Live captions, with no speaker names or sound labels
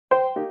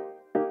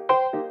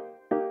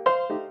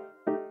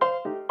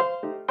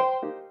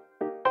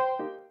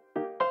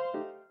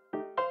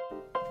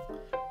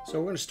So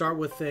we're going to start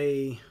with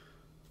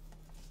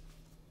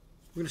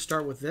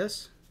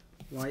this,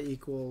 y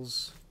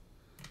equals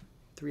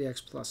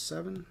 3x plus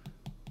 7.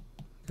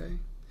 Okay,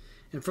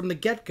 and from the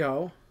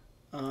get-go,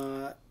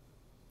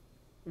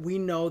 we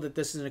know that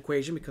this is an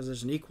equation because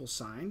there's an equal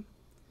sign.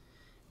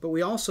 But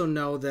we also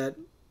know that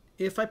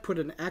if I put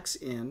an x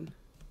in,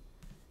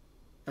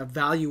 a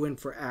value in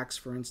for x,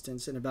 for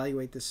instance, and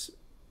evaluate this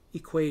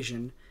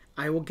equation,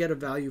 I will get a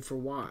value for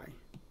y.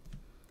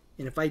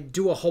 And if I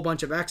do a whole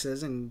bunch of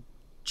x's and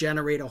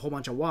generate a whole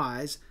bunch of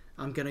y's,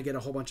 I'm going to get a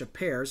whole bunch of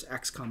pairs,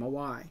 x comma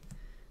y.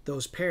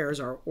 Those pairs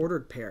are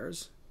ordered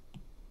pairs.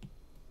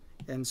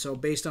 And so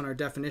based on our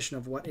definition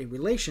of what a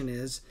relation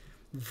is,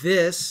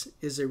 this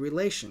is a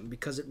relation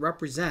because it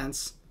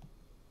represents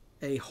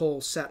a whole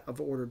set of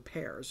ordered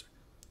pairs,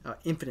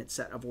 infinite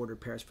set of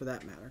ordered pairs for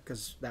that matter,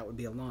 because that would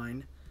be a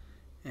line.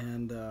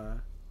 And,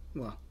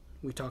 well,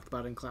 we talked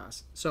about it in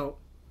class. So,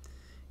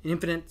 an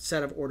infinite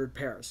set of ordered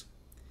pairs.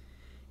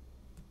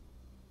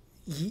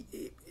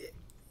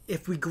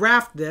 If we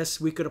graphed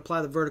this, we could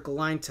apply the vertical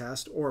line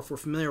test, or if we're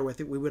familiar with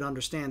it, we would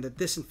understand that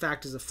this, in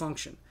fact, is a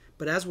function.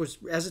 But as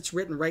it's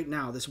written right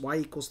now, this y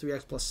equals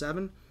 3x plus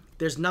 7,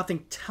 there's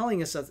nothing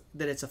telling us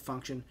that it's a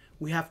function.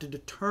 We have to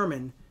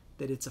determine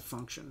that it's a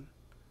function.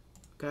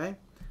 Okay?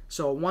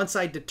 So once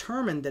I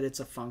determine that it's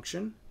a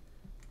function,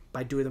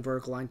 by doing the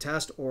vertical line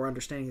test or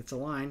understanding it's a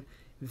line,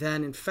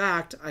 then in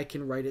fact I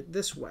can write it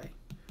this way.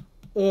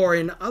 Or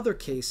in other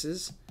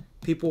cases,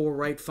 people will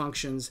write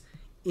functions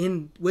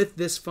with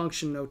this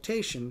function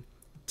notation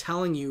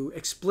telling you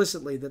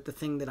explicitly that the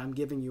thing that I'm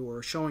giving you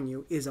or showing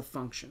you is a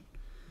function.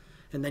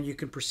 And then you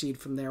can proceed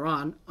from there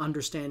on,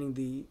 understanding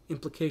the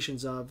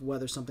implications of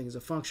whether something is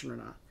a function or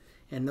not.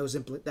 And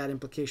that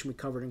implication we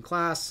covered in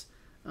class.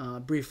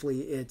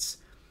 Briefly, it's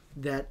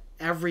that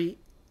every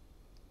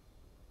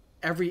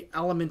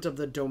element of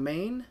the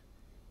domain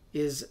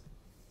is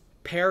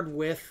paired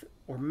with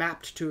or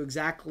mapped to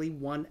exactly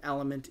one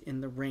element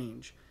in the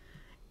range.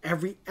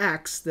 Every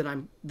x that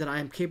I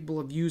am capable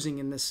of using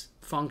in this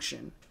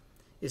function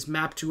is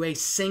mapped to a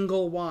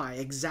single y,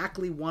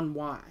 exactly one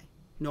y.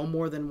 No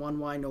more than one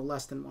y, no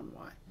less than one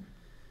y.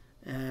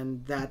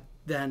 And that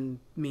then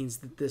means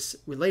that this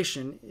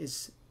relation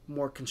is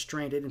more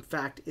constrained. It, in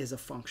fact, is a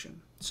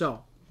function.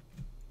 So,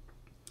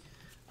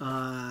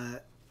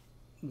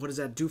 what does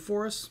that do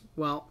for us?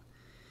 Well,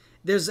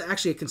 there's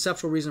actually a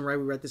conceptual reason why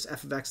we write this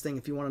f of x thing.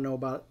 If you want to know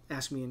about it,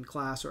 ask me in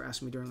class or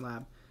ask me during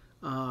lab.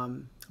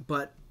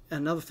 But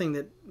another thing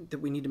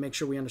that we need to make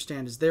sure we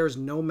understand is there is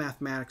no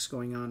mathematics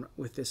going on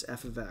with this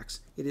f of x.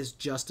 It is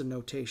just a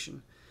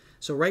notation.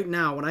 So right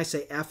now, when I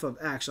say f of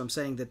x, I'm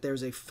saying that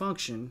there's a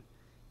function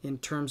in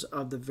terms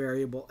of the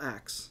variable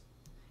x.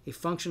 A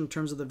function in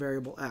terms of the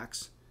variable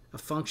x. A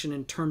function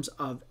in terms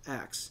of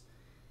x.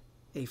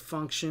 A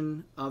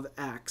function of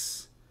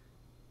x.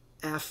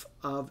 F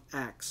of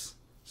x.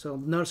 So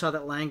notice how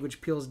that language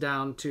peels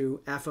down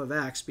to f of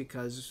x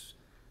because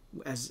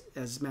as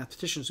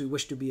mathematicians we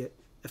wish to be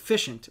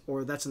efficient,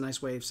 or that's a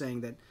nice way of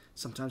saying that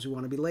sometimes we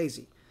want to be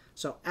lazy.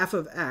 So f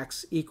of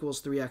x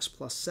equals 3x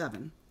plus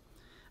 7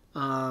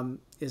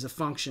 is a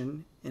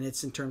function, and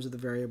it's in terms of the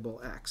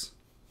variable x.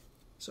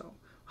 So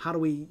how do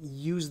we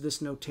use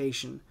this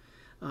notation?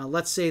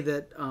 Let's say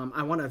that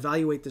I want to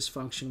evaluate this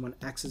function when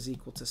x is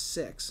equal to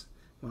 6.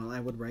 Well, I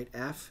would write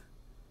f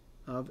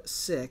of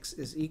 6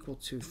 is equal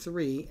to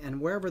 3, and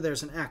wherever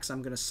there's an x,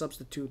 I'm going to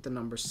substitute the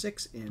number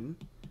 6 in,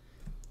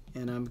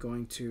 and I'm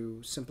going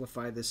to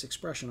simplify this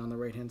expression on the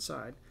right-hand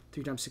side.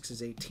 3 times 6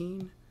 is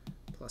 18,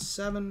 plus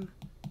 7,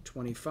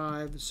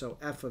 25, so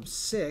f of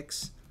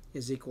 6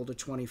 is equal to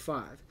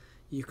 25.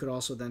 You could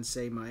also then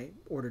say my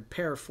ordered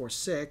pair for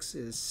 6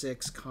 is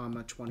 6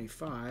 comma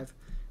 25,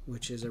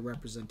 which is a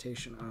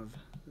representation of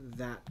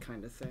that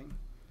kind of thing.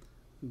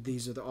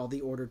 These are all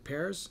the ordered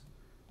pairs.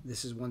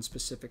 This is one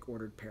specific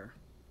ordered pair.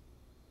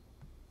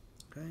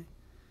 Okay.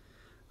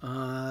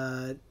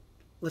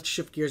 Let's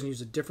shift gears and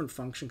use a different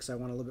function because I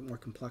want a little bit more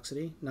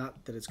complexity.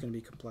 Not that it's going to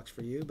be complex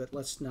for you, but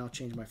let's now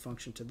change my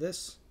function to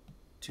this,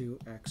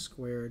 2x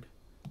squared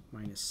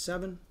minus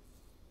 7.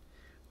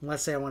 And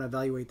let's say I want to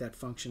evaluate that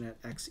function at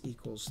x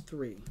equals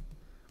 3.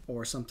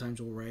 Or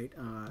sometimes we'll write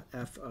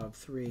f of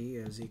 3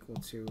 is equal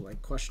to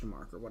like question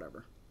mark or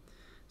whatever.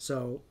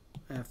 So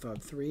f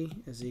of 3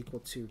 is equal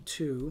to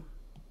 2.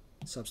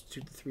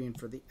 Substitute the 3 in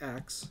for the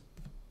x.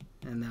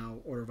 And now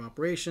order of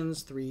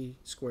operations, 3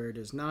 squared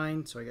is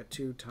 9. So I got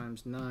 2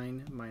 times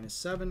 9 minus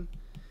 7.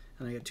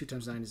 And I got 2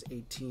 times 9 is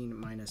 18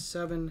 minus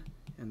 7.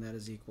 And that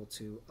is equal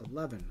to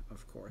 11,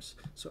 of course.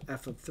 So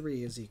f of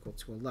 3 is equal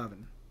to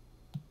 11.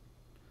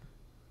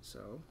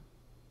 So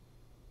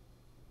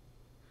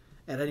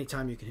at any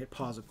time you can hit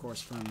pause, of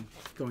course, if I'm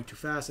going too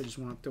fast. I just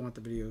don't want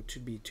the video to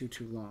be too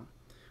long.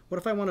 What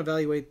if I want to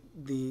evaluate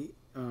the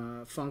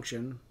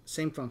function,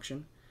 same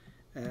function,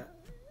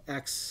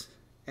 x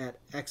at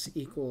x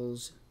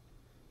equals,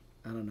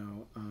 I don't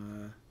know,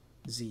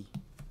 z.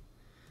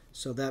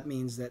 So that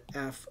means that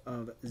f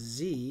of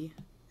z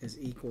is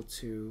equal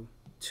to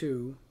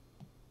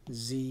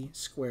 2z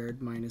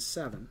squared minus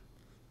 7.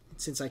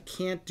 since I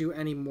can't do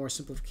any more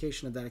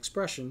simplification of that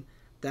expression,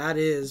 that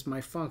is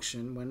my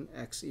function when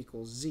x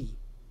equals z.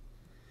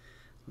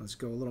 Let's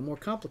go a little more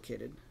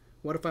complicated.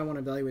 What if I want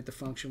to evaluate the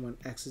function when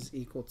x is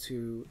equal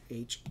to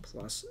h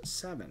plus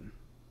 7?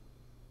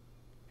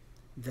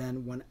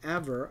 Then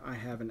whenever I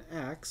have an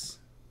x,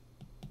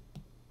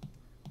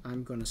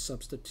 I'm going to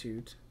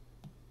substitute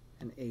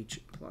an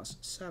h plus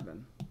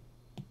 7.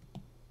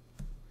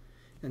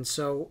 And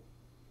so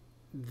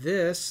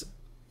this,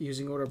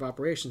 using order of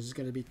operations, is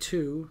going to be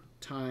 2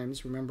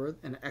 times, remember,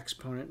 an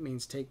exponent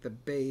means take the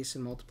base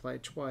and multiply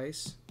it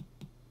twice.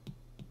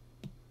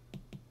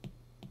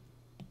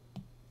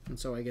 And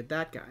so I get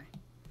that guy.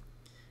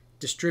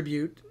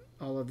 Distribute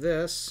all of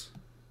this,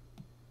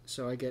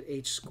 so I get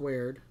h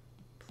squared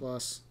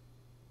plus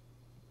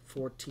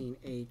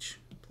 14h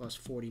plus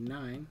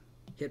 49.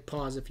 Hit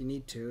pause if you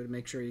need to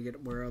make sure you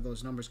get where all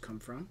those numbers come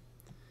from.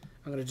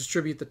 I'm going to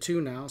distribute the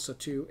 2 now, so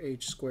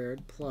 2h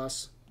squared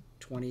plus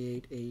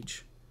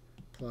 28h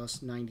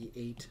plus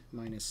 98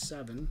 minus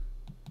 7.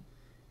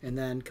 And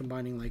then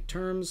combining like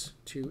terms,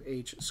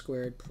 2h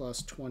squared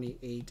plus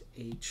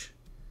 28h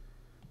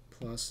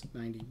plus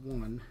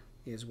 91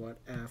 is what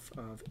f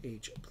of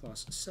h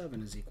plus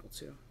 7 is equal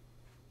to.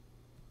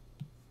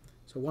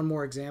 So one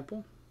more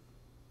example.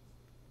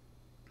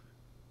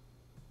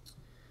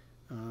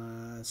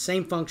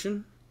 Same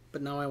function,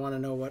 but now I want to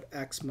know what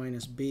x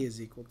minus b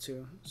is equal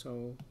to.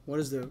 So what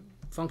is the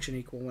function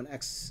equal when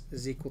x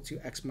is equal to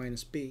x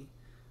minus b?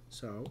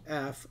 So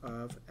f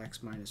of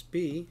x minus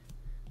b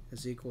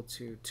is equal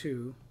to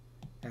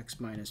 2x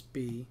minus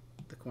b,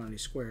 the quantity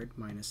squared,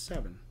 minus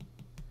 7.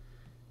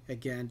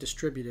 Again,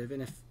 distributive,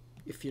 and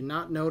if you're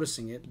not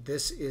noticing it,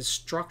 this is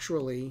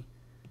structurally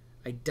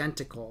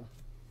identical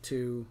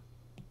to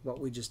what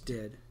we just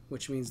did,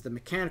 which means the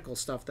mechanical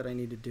stuff that I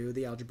need to do,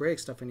 the algebraic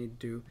stuff I need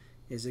to do,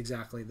 is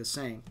exactly the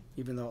same,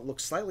 even though it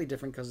looks slightly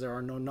different because there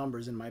are no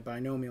numbers in my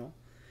binomial.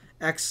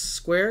 X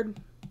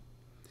squared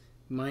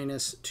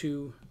minus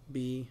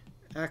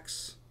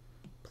 2bx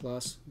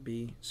plus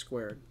b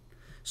squared.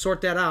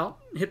 Sort that out.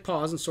 Hit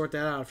pause and sort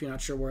that out if you're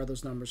not sure where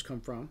those numbers come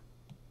from.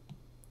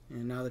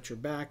 And now that you're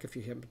back, if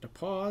you hit the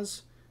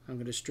pause, I'm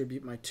going to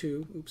distribute my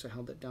 2. Oops, I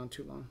held that down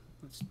too long.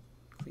 Let's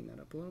clean that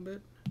up a little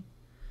bit.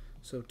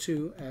 So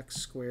 2x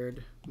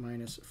squared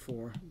minus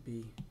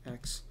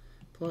 4bx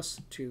plus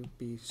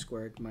 2b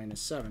squared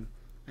minus 7.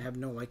 I have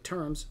no like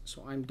terms,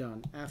 so I'm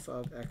done. F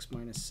of x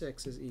minus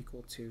 6 is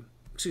equal to,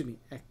 excuse me,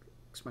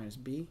 x minus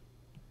b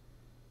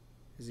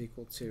is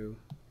equal to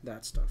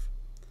that stuff.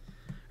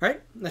 All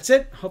right, that's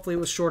it. Hopefully it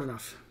was short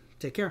enough.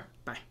 Take care.